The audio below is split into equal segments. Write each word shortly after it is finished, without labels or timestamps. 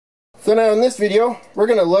So now in this video, we're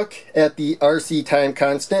going to look at the RC time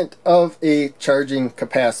constant of a charging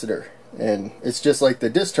capacitor. And it's just like the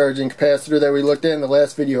discharging capacitor that we looked at in the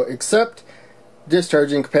last video, except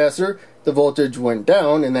discharging capacitor, the voltage went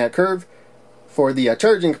down in that curve. For the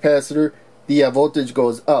charging capacitor, the voltage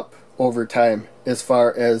goes up over time as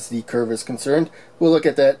far as the curve is concerned. We'll look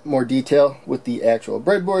at that more detail with the actual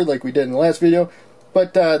breadboard like we did in the last video.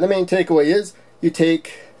 But the main takeaway is you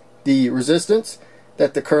take the resistance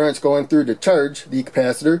that the current's going through to charge the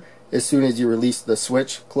capacitor. As soon as you release the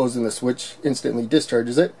switch, closing the switch instantly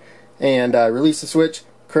discharges it, and release the switch,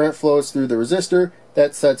 current flows through the resistor.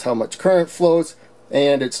 That sets how much current flows,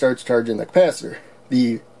 and it starts charging the capacitor.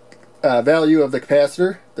 The value of the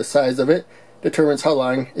capacitor, the size of it, determines how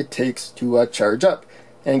long it takes to charge up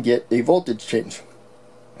and get a voltage change.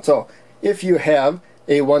 So if you have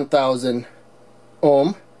a 1000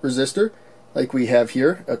 ohm resistor, like we have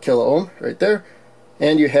here, a kilo ohm right there,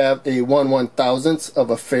 and you have a 1/1000th of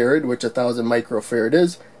a farad, which 1000 microfarad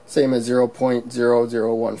is, same as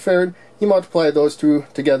 0.001 farad. You multiply those two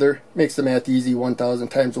together, makes the math easy. 1000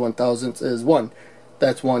 times 1000th is 1.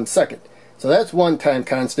 That's 1 second. So that's one time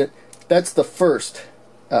constant. That's the first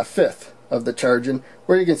fifth of the charging,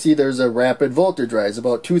 where you can see there's a rapid voltage rise,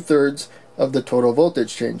 about 2/3 of the total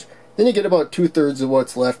voltage change. Then you get about 2/3 of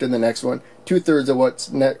what's left in the next one, 2/3 of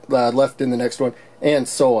what's left in the next one, and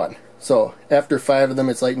so on. So after 5 of them,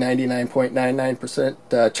 it's like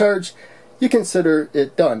 99.99% charged. You consider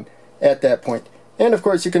it done at that point. And of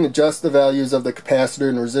course, you can adjust the values of the capacitor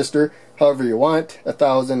and resistor however you want.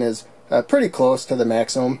 1000 is pretty close to the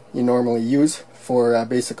maximum you normally use for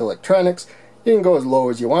basic electronics. You can go as low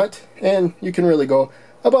as you want, and you can really go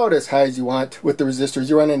about as high as you want. With the resistors,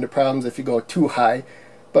 you run into problems if you go too high,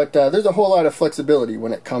 but there's a whole lot of flexibility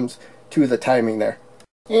when it comes to the timing there.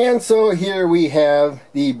 And so here we have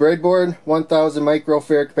the breadboard, 1000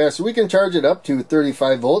 microfarad capacitor. We can charge it up to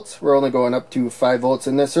 35 volts. We're only going up to 5 volts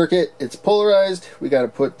in this circuit. It's polarized. We got to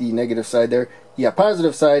put the negative side there. The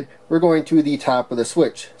positive side, we're going to the top of the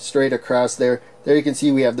switch, straight across there. There you can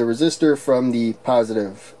see we have the resistor from the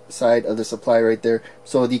positive side of the supply right there.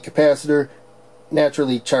 So the capacitor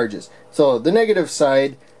naturally charges. So the negative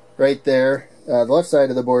side right there, the left side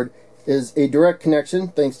of the board, is a direct connection,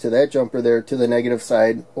 thanks to that jumper there, to the negative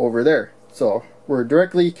side over there. So we're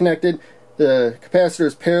directly connected. The capacitor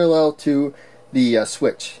is parallel to the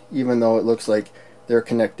switch, even though it looks like they're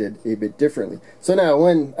connected a bit differently. So now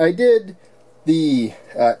when I did the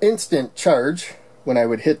instant charge, when I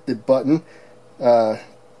would hit the button, that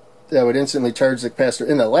would instantly charge the capacitor.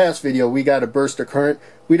 In the last video, we got a burst of current.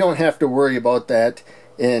 We don't have to worry about that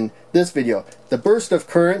in this video. The burst of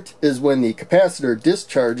current is when the capacitor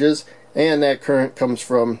discharges, and that current comes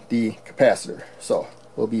from the capacitor. So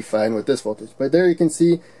we'll be fine with this voltage. But there you can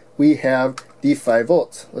see we have the 5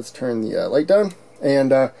 volts. Let's turn the light down,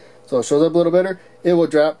 and so it shows up a little better. It will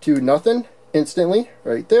drop to nothing instantly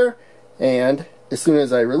right there, and as soon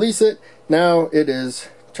as I release it, now it is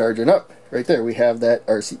charging up. Right there we have that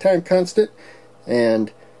RC time constant,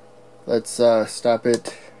 and let's stop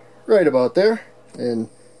it right about there. And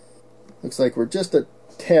looks like we're just a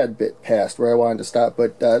tad bit past where I wanted to stop,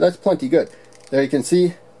 but that's plenty good. There you can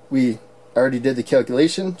see we already did the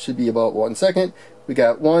calculation. Should be about 1 second. We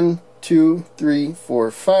got 1, 2, 3,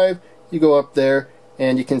 4, 5. You go up there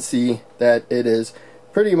and you can see that it is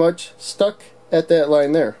pretty much stuck at that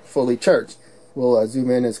line there, fully charged. We'll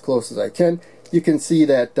zoom in as close as I can. You can see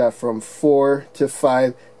that from 4 to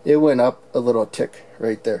 5 it went up a little tick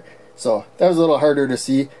right there. So that was a little harder to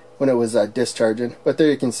see when it was discharging, but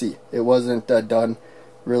there you can see it wasn't done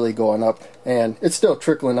really going up, and it's still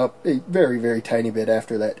trickling up a very, very tiny bit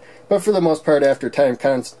after that. But for the most part, after 5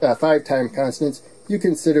 time constants, you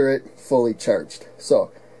consider it fully charged.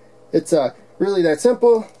 So it's really that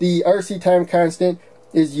simple. The RC time constant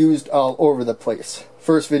is used all over the place.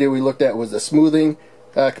 First video we looked at was a smoothing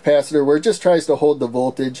capacitor, where it just tries to hold the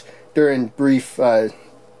voltage during brief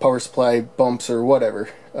power supply bumps or whatever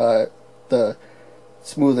the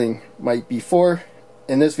smoothing might be for.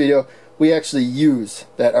 In this video, we actually use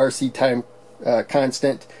that RC time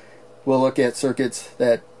constant. We'll look at circuits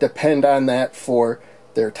that depend on that for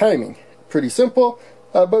their timing. Pretty simple,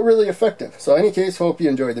 but really effective. So in any case, hope you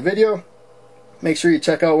enjoyed the video. Make sure you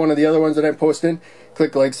check out one of the other ones that I'm posting.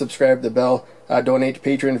 Click like, subscribe, the bell, donate to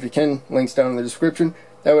Patreon if you can. Links down in the description.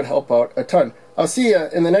 That would help out a ton. I'll see you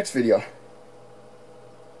in the next video.